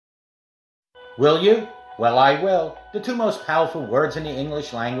Will you? Well, I will. The two most powerful words in the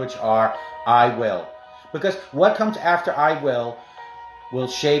English language are I will. Because what comes after I will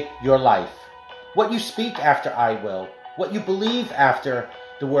shape your life. What you speak after I will, what you believe after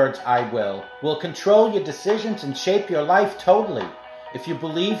the words I will control your decisions and shape your life totally. If you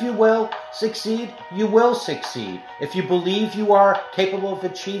believe you will succeed, you will succeed. If you believe you are capable of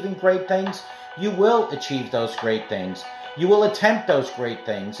achieving great things, you will achieve those great things. You will attempt those great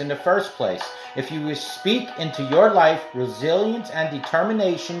things in the first place. If you speak into your life resilience and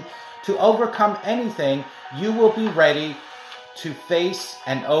determination to overcome anything, you will be ready to face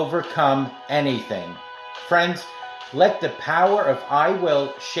and overcome anything. Friends, let the power of I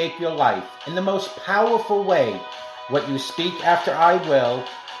will shape your life in the most powerful way. What you speak after I will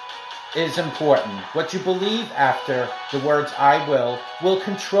is important. What you believe after the words I will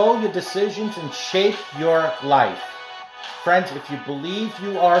control your decisions and shape your life. Friends, if you believe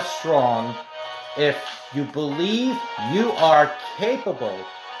you are strong, if you believe you are capable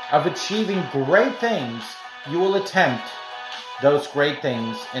of achieving great things, you will attempt those great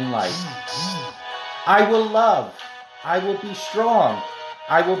things in life. I will love. I will be strong.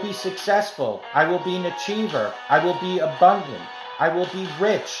 I will be successful. I will be an achiever. I will be abundant. I will be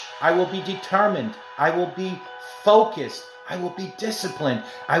rich. I will be determined. I will be focused. I will be disciplined.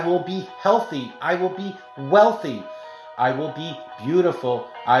 I will be healthy. I will be wealthy. I will be beautiful.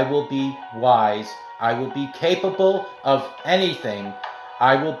 I will be wise. I will be capable of anything.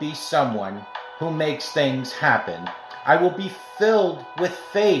 I will be someone who makes things happen. I will be filled with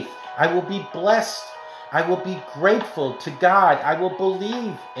faith. I will be blessed. I will be grateful to God. I will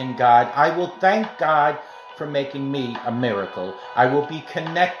believe in God. I will thank God for making me a miracle. I will be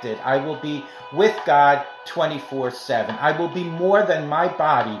connected. I will be with God 24/7. I will be more than my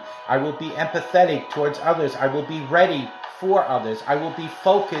body. I will be empathetic towards others. I will be ready for others. I will be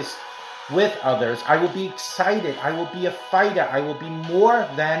focused with others. I will be excited. I will be a fighter. I will be more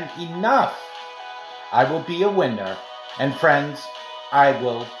than enough. I will be a winner. And friends, I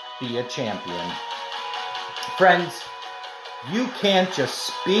will be a champion. Friends, you can't just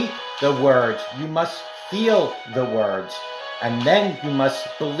speak the words. You must feel the words. And then you must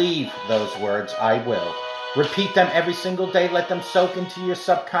believe those words, I will. Repeat them every single day. Let them soak into your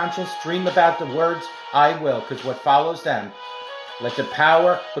subconscious. Dream about the words, I will, because what follows them. Let the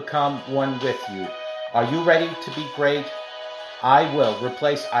power become one with you. Are you ready to be great? I will.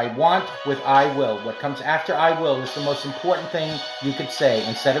 Replace I want with I will. What comes after I will is the most important thing you could say.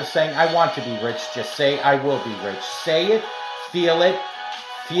 Instead of saying I want to be rich, just say I will be rich. Say it, feel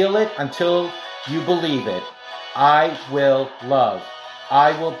it until you believe it. I will love.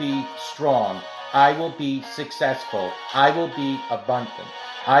 I will be strong. I will be successful. I will be abundant.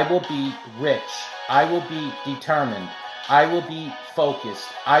 I will be rich. I will be determined. I will be focused.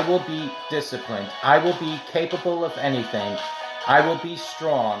 I will be disciplined. I will be capable of anything. I will be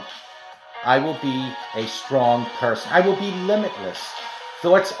strong. I will be a strong person. I will be limitless.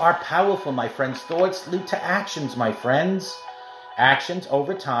 Thoughts are powerful, my friends. Thoughts lead to actions, my friends. Actions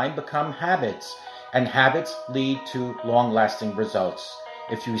over time become habits, and habits lead to long-lasting results.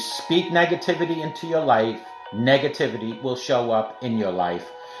 If you speak negativity into your life, negativity will show up in your life.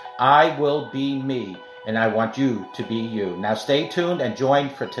 I will be me, and I want you to be you. Now stay tuned and join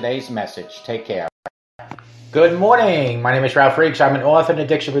for today's message. Take care. Good morning. My name is Ralf Friedrichs. I'm an author, an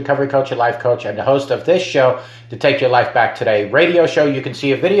addiction recovery coach, a life coach, and the host of this show, To Take Your Life Back Today radio show. You can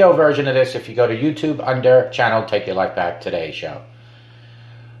see a video version of this if you go to YouTube under channel Take Your Life Back Today show.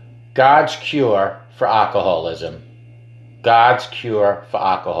 God's cure for alcoholism. God's cure for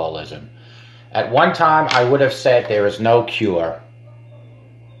alcoholism. At one time, I would have said there is no cure.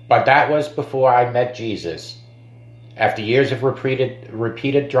 But that was before I met Jesus. After years of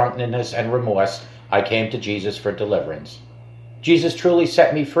repeated drunkenness and remorse, I came to Jesus for deliverance. Jesus truly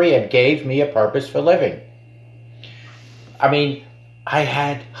set me free and gave me a purpose for living. I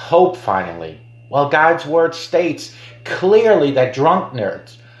had hope finally. Well, God's word states clearly that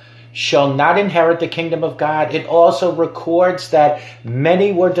drunkards shall not inherit the kingdom of God. It also records that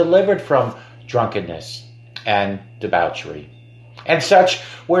many were delivered from drunkenness and debauchery. And such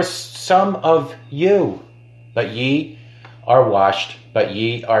were some of you. But ye are washed, but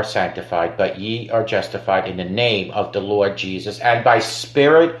ye are sanctified, but ye are justified in the name of the Lord Jesus, and by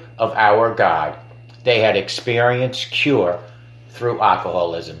Spirit of our God. They had experienced cure through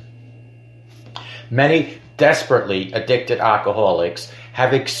alcoholism. Many desperately addicted alcoholics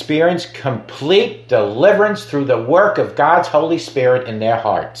have experienced complete deliverance through the work of God's Holy Spirit in their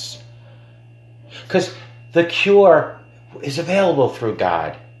hearts. Because the cure is available through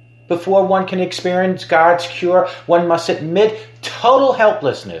God. Before one can experience God's cure, one must admit total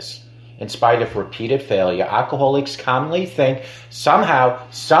helplessness In spite of repeated failure, alcoholics commonly think somehow,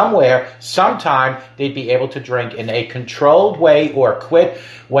 somewhere, sometime they'd be able to drink in a controlled way or quit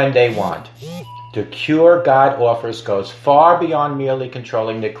when they want. The cure God offers goes far beyond merely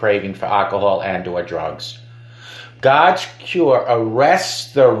controlling the craving for alcohol and or drugs. God's cure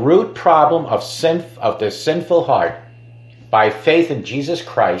arrests the root problem of the sinful heart. By faith in Jesus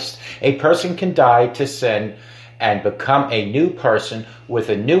Christ, a person can die to sin and become a new person with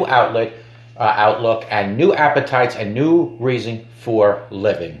a new outlook and new appetites and new reason for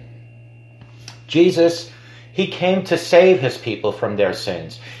living. Jesus, he came to save his people from their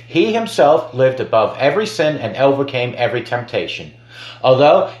sins. He himself lived above every sin and overcame every temptation.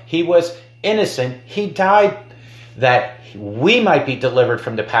 Although he was innocent, he died that we might be delivered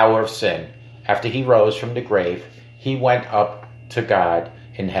from the power of sin. After he rose from the grave, he went up to God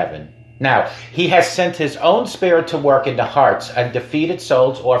in heaven. Now, he has sent his own Spirit to work in the hearts and defeated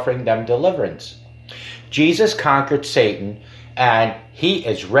souls, offering them deliverance. Jesus conquered Satan, and he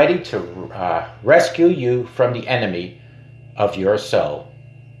is ready to rescue you from the enemy of your soul.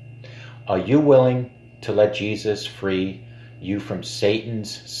 Are you willing to let Jesus free you from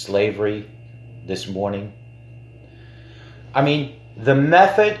Satan's slavery this morning? I mean, the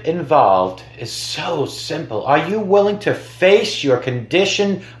method involved is so simple. Are you willing to face your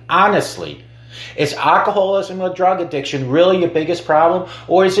condition honestly? Is alcoholism or drug addiction really your biggest problem?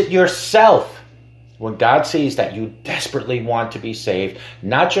 Or is it yourself? When God sees that you desperately want to be saved,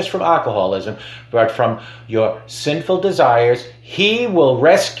 not just from alcoholism, but from your sinful desires, he will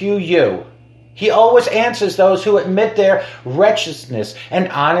rescue you. He always answers those who admit their wretchedness and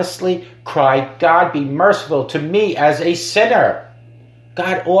honestly cry, God, be merciful to me as a sinner.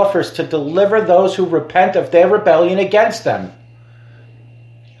 God offers to deliver those who repent of their rebellion against them.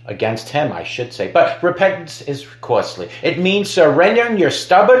 Against him, I should say. But repentance is costly. It means surrendering your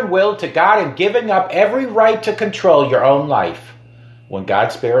stubborn will to God and giving up every right to control your own life. When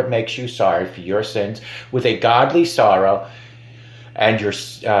God's Spirit makes you sorry for your sins with a godly sorrow, and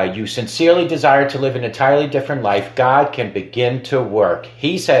you sincerely desire to live an entirely different life, God can begin to work.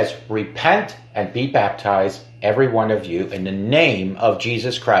 He says, repent and be baptized, every one of you, in the name of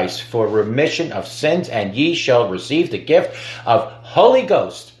Jesus Christ, for remission of sins, and ye shall receive the gift of Holy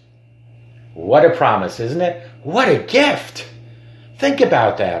Ghost. What a promise, isn't it? What a gift. Think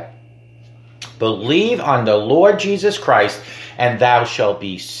about that. Believe on the Lord Jesus Christ, and thou shalt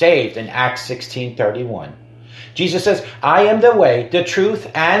be saved, in Acts 16:31. Jesus says, I am the way, the truth,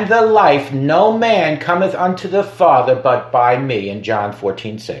 and the life. No man cometh unto the Father but by me, in John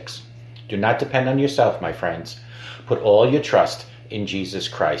 14:6. Do not depend on yourself, my friends. Put all your trust in Jesus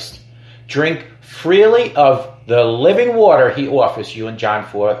Christ. Drink freely of the living water he offers you in John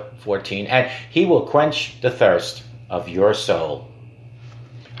 4:14, and he will quench the thirst of your soul.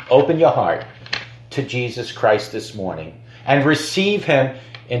 Open your heart to Jesus Christ this morning and receive him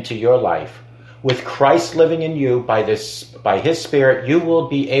into your life. With Christ living in you by his Spirit, you will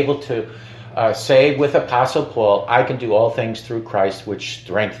be able to say with Apostle Paul, I can do all things through Christ, which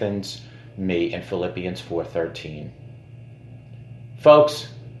strengthens me, in Philippians 4:13. Folks,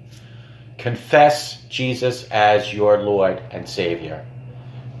 confess Jesus as your Lord and Savior.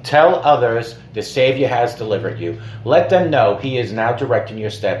 Tell others the Savior has delivered you. Let them know he is now directing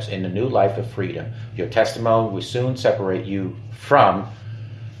your steps in the new life of freedom. Your testimony will soon separate you from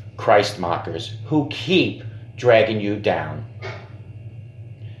Christ mockers who keep dragging you down.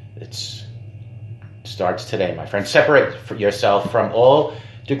 It starts today, my friend. Separate yourself from all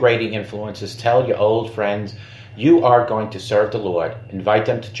degrading influences. Tell your old friends you are going to serve the Lord. Invite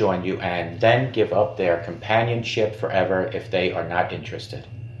them to join you, and then give up their companionship forever if they are not interested.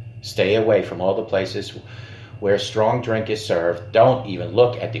 Stay away from all the places where strong drink is served. Don't even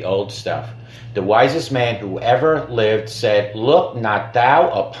look at the old stuff. The wisest man who ever lived said, look not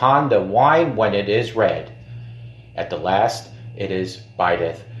thou upon the wine when it is red. At the last it is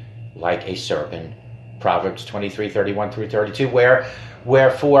biteth like a serpent. Proverbs 23:31-32,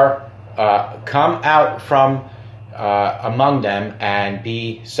 wherefore come out from among them and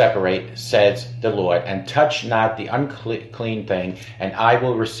be separate, says the Lord, and touch not the unclean thing, and I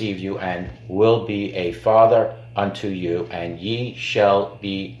will receive you and will be a father unto you, and ye shall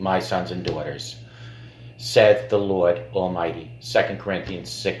be my sons and daughters, saith the Lord Almighty. 2 Corinthians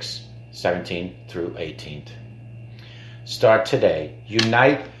 6:17-18. Start today.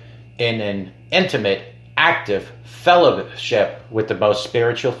 Unite in an intimate, active fellowship with the most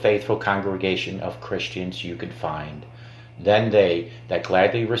spiritual, faithful congregation of Christians you could find. Then they that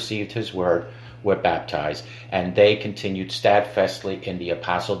gladly received his word were baptized, and they continued steadfastly in the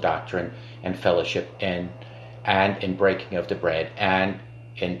apostle doctrine and fellowship and in breaking of the bread, and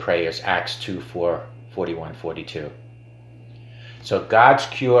in prayers, Acts 2, 41, 42. So God's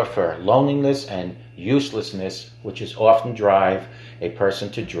cure for loneliness and uselessness, which is often drive a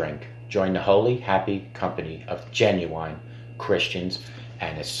person to drink, join the holy, happy company of genuine Christians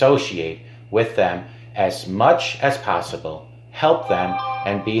and associate with them as much as possible. Help them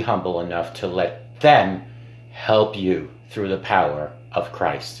and be humble enough to let them help you through the power of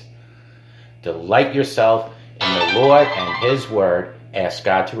Christ. Delight yourself in the Lord and His Word. Ask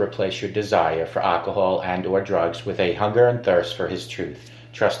God to replace your desire for alcohol and or drugs with a hunger and thirst for His truth.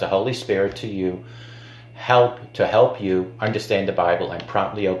 Trust the Holy Spirit to help you understand the Bible and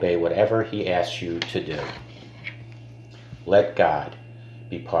promptly obey whatever He asks you to do. Let God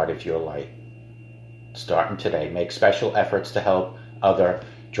be part of your life. Starting today, make special efforts to help other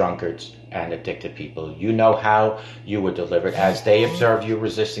drunkards and addicted people. You know how you were delivered. As they observe you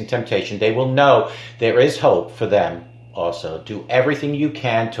resisting temptation, they will know there is hope for them also. Do everything you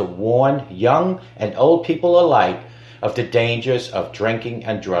can to warn young and old people alike of the dangers of drinking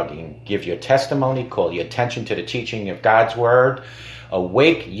and drugging. Give your testimony, call your attention to the teaching of God's word.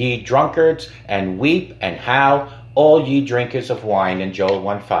 Awake ye drunkards, and weep and howl, all ye drinkers of wine, in Joel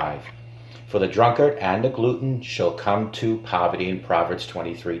 1:5. For the drunkard and the glutton shall come to poverty, in Proverbs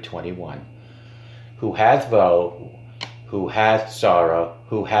 23:21. Who hath woe, who hath sorrow,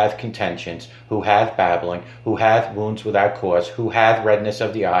 who hath contentions, who hath babbling, who hath wounds without cause, who hath redness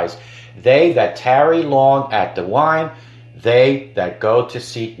of the eyes, they that tarry long at the wine, they that go to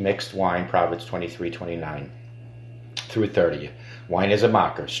seek mixed wine, Proverbs 23:29 through 30. Wine is a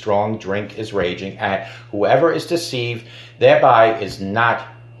mocker, strong drink is raging, and whoever is deceived thereby is not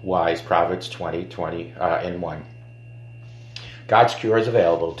wise, Proverbs 20:1. God's cure is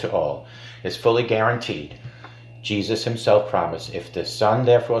available to all, is fully guaranteed. Jesus himself promised, if the Son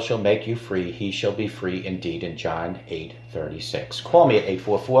therefore shall make you free, he shall be free indeed, in John 8:36. Call me at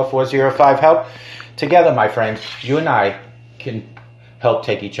 844-405-HELP. Together, my friends, you and I can help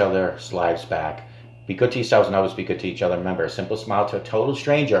take each other's lives back. Be good to yourselves and always be good to each other. Remember, a simple smile to a total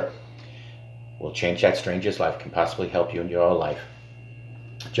stranger will change that stranger's life, can possibly help you in your life.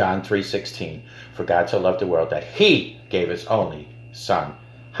 John 3:16, for God so loved the world that he gave his only Son.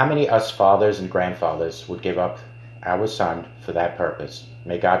 How many of us fathers and grandfathers would give up our son for that purpose?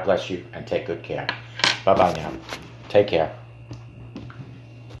 May God bless you and take good care. Bye-bye now. Take care.